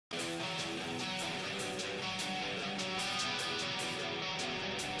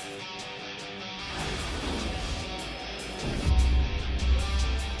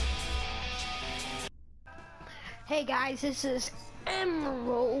Hey guys, this is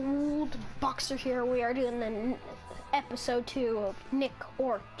Emerald Boxer here. We are doing the episode 2 of Nick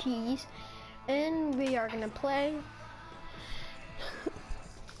Ortiz, and we are gonna play.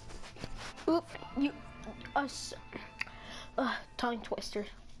 Oop, tongue twister.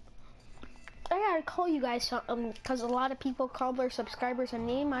 I gotta call you guys something because a lot of people call their subscribers a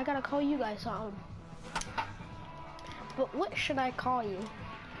name. I gotta call you guys something. But what should I call you?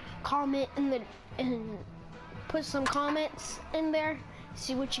 Comment put some comments in there,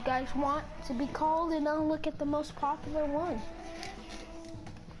 see what you guys want to be called, and I'll look at the most popular one.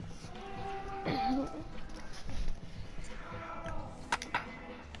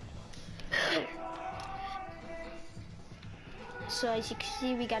 So as you can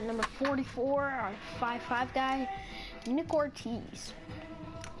see, we got number 44, our 5'5" guy, Nick Ortiz.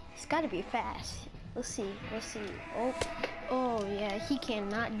 He's got to be fast. Let's see. Oh yeah, he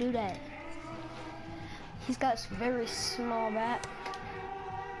cannot do that. He's got a very small bat.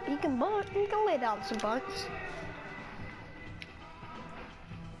 He can lay down some bunts.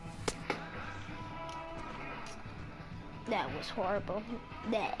 That was horrible.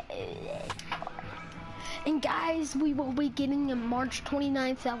 And guys, we will be getting on March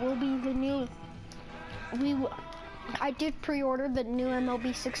 29th. That will be the new. I did pre-order the new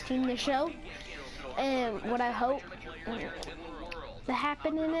MLB 16 to show, and what I hope to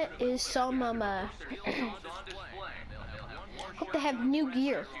happen in it is some hope they have new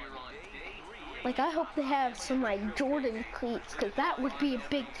gear. Like I hope they have some like Jordan cleats, because that would be a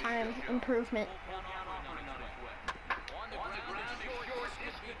big time improvement.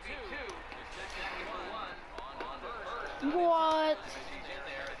 What?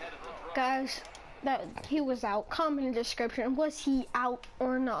 Guys, that he was out. Comment in the description, was he out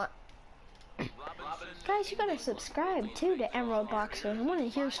or not? Guys, you gotta subscribe too to Emerald Boxer. I want to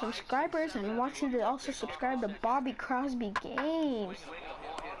hear subscribers, and I want you to also subscribe to Bobby Crosby Games.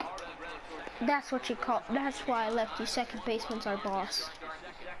 That's what you call. That's why I left you. Second baseman's our boss.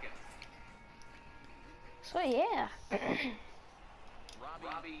 So yeah. I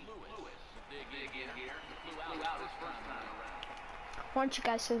want you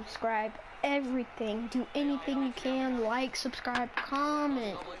guys to subscribe. Everything. Do anything you can. Like, subscribe,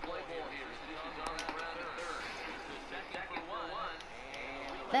 comment.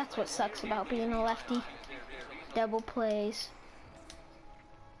 That's what sucks about being a lefty. Double plays.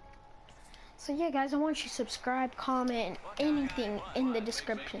 So yeah, guys, I want you to subscribe, comment, anything in the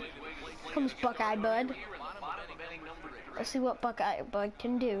description. Here comes Buckeye Bud. Let's see what Buckeye Bud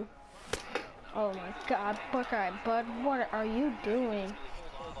can do. Oh my God, Buckeye Bud, what are you doing?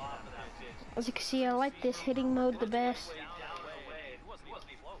 As you can see, I like this hitting mode the best.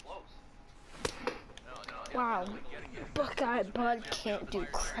 Wow, Buckeye Bud can't do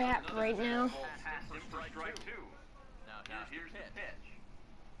crap right now.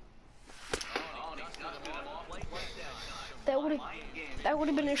 That would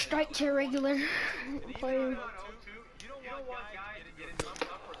have been a strike to a regular player.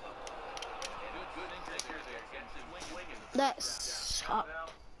 That sucked.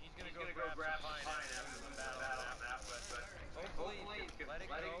 Hopefully you can let it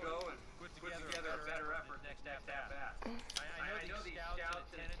go and put together a better effort next at bat. I know these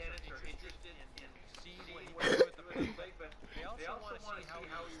scouts and tenants are interested in seeing what you at the plate, but they also want to see how he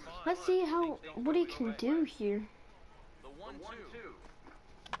responds. Let's see what he can do here. The 1-2.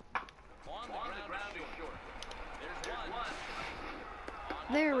 On the ground is short. There's one.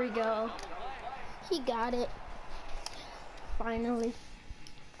 There we go. He got it. Finally.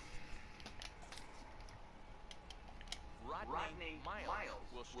 Rodney Miles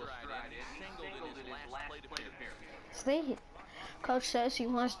will stride in, singled in his last plate appearance. See, coach says he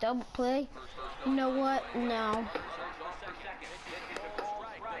wants double play. You know what? No.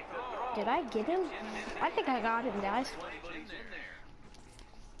 Did I get him? I think I got him, guys.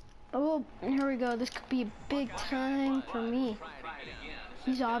 Oh, here we go. This could be a big time for me.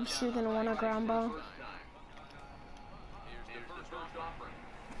 He's obviously going to want a ground ball.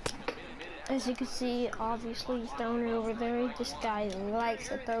 As you can see, obviously he's down over there. This guy likes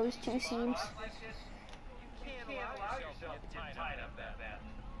to throw his two seams.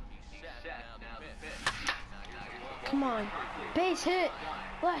 Come on, base hit.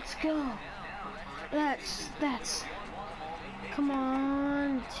 Let's go. That's. Come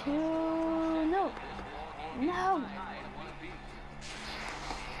on, no.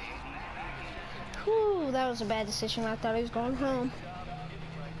 Whew, that was a bad decision. I thought he was going home.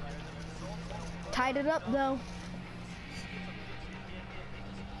 Tied it up though.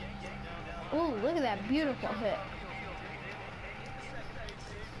 Ooh, look at that beautiful hit.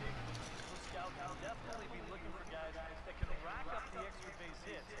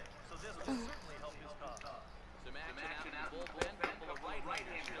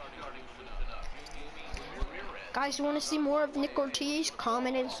 Guys, you want to see more of Nick Ortiz?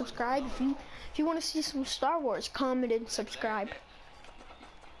 Comment and subscribe. If you want to see some Star Wars, comment and subscribe.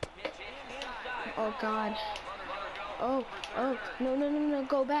 Oh God. Oh, no,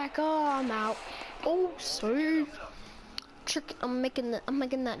 go back. Oh, I'm out. Oh, save. Trick. I'm making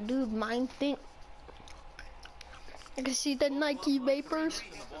that dude mind think. I can see the Nike vapors.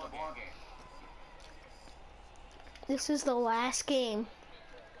 This is the last game.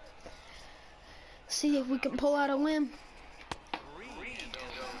 See if we can pull out a win.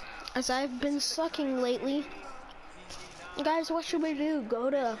 As I've been sucking lately. Guys, what should we do? Go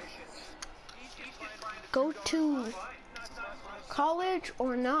to college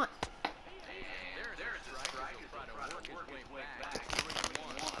or not?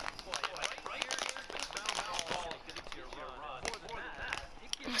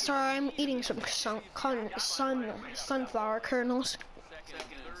 Sorry, I'm eating some sunflower kernels.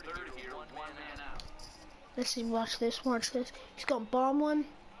 Let's see, watch this. He's gonna bomb one,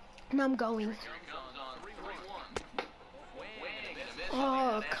 and I'm going.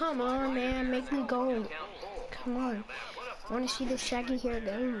 Oh, come on, man, make me go. Come on. I want to see the shaggy hair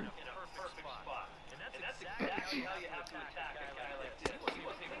go.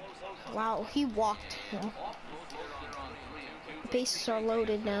 Wow, he walked. Bases are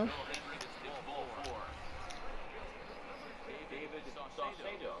loaded now.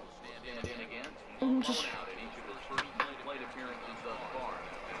 I'm just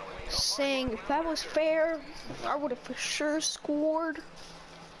saying, if that was fair, I would have for sure scored.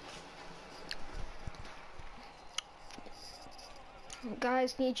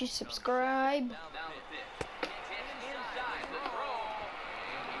 Guys, need you to subscribe.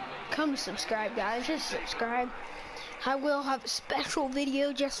 Come subscribe, guys. Just subscribe. I will have a special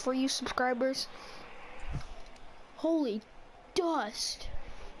video just for you subscribers. Holy dust.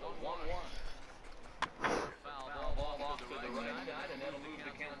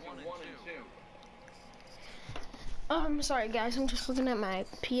 I'm sorry, guys. I'm just looking at my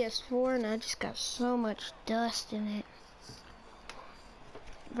PS4 and I just got so much dust in it.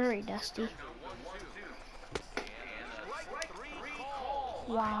 Very dusty.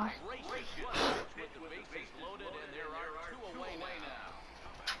 Wow.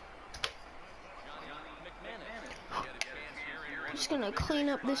 I'm just gonna clean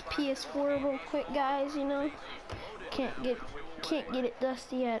up this PS4 real quick, guys. You know, can't get it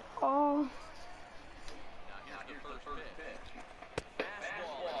dusty at all.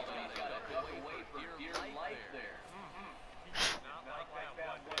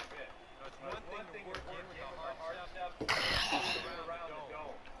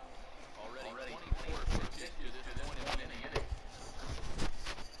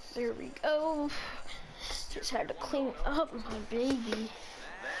 There we go. Just had to clean up my baby.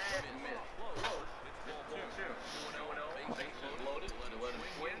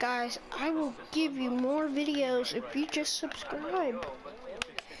 Guys, I will give you more videos if you just subscribe.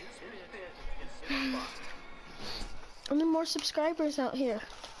 I need more subscribers out here.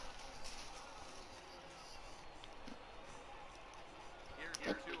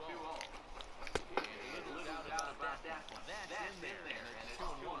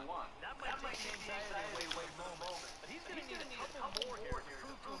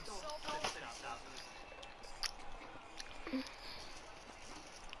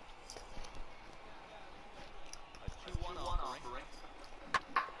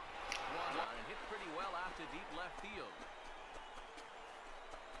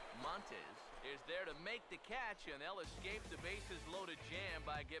 Is there to make the catch, and they'll escape the bases loaded jam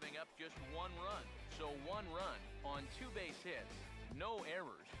by giving up just one run. So 1 run on 2 base hits, no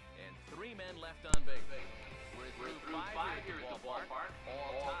errors, and 3 men left on base. We're through 5 here at the ballpark,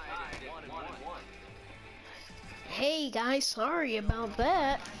 all tied at 1-1. Hey guys, sorry about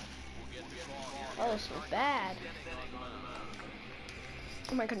that. That was so bad.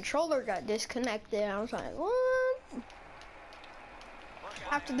 My controller got disconnected. I was like, what?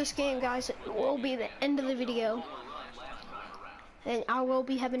 After this game, guys, it will be the end of the video. And I will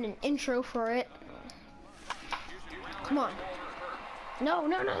be having an intro for it. Come on. No.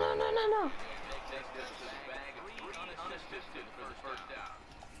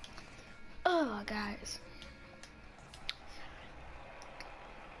 Oh, guys.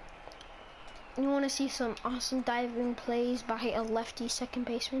 You want to see some awesome diving plays by a lefty second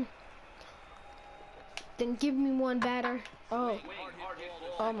baseman? Then give me one batter. Oh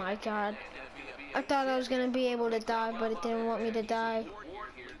my God. I thought I was going to be able to dive, but it didn't want me to dive.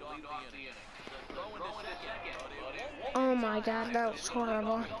 Oh my god, that was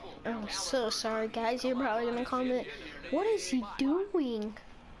horrible. I'm so sorry, guys. You're probably gonna comment, what is he doing?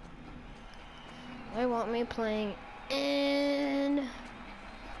 They want me playing, and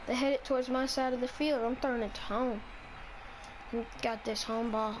they hit it towards my side of the field. I'm throwing it home. Got this home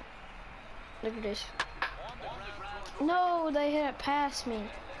ball. Look at this. No, they hit it past me.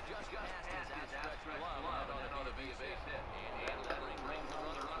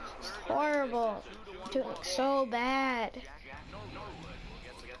 It's horrible. Doing so bad.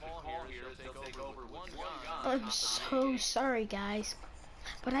 I'm so sorry, guys.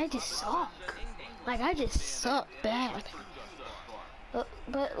 But I just suck. Like, I just suck bad.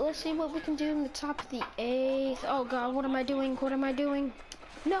 But let's see what we can do in the top of the 8th. Oh god, what am I doing? What am I doing?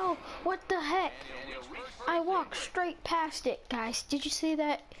 No, what the heck? I walked straight past it, guys. Did you see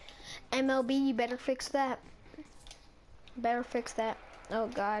that? MLB, you better fix that. Better fix that. Oh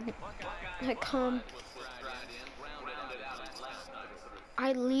god.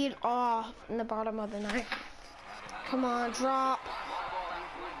 I lead off in the bottom of the ninth. Come on, drop.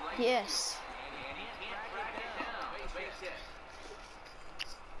 Yes.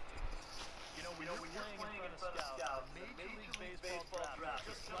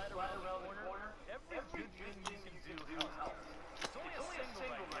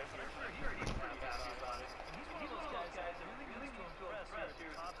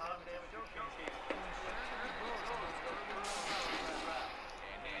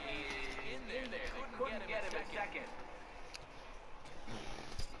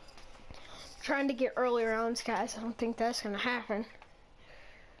 Trying to get early rounds, guys. I don't think that's gonna happen.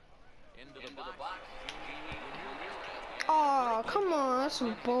 Oh, come on, that's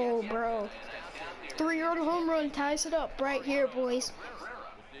some bull, bro. 3-yard home run ties it up right here, boys.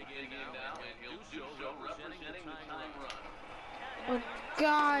 Oh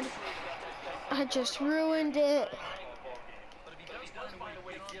God, I just ruined it.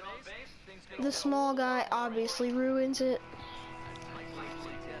 The small guy obviously ruins it.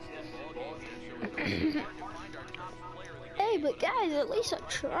 Hey, but guys, at least I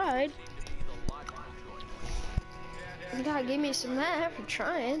tried. You gotta give me some of that for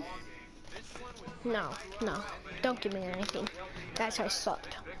trying. No, don't give me anything. Guys, I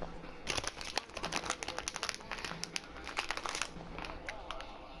sucked.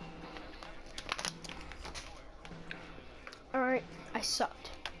 Alright, I sucked.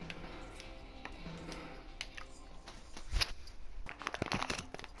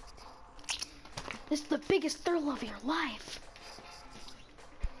 This is the biggest thrill of your life.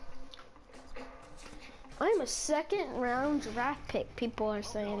 I'm a 2nd round draft pick, people are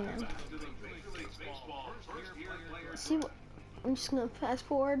saying now. See what? I'm just gonna fast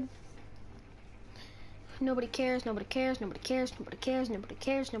forward. Nobody cares, nobody cares, nobody cares, nobody cares, nobody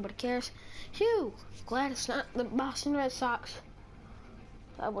cares, nobody cares. Phew! Glad it's not the Boston Red Sox.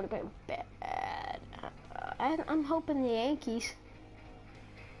 That would have been bad. I'm hoping the Yankees.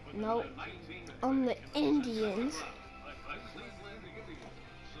 Nope. On the Indians.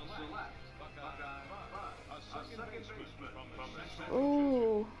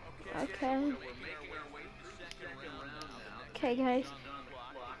 Ooh. Okay. Okay, guys.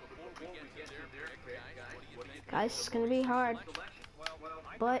 Guys, it's gonna be hard.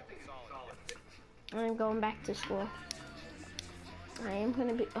 But I'm going back to school. I am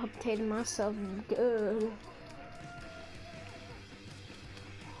gonna be updating myself good.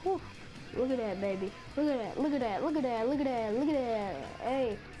 Whew. Look at that, baby. Look at that, look at that, look at that, look at that, look at that.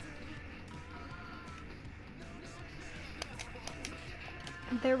 Hey.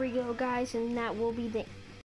 There we go, guys, and that will be the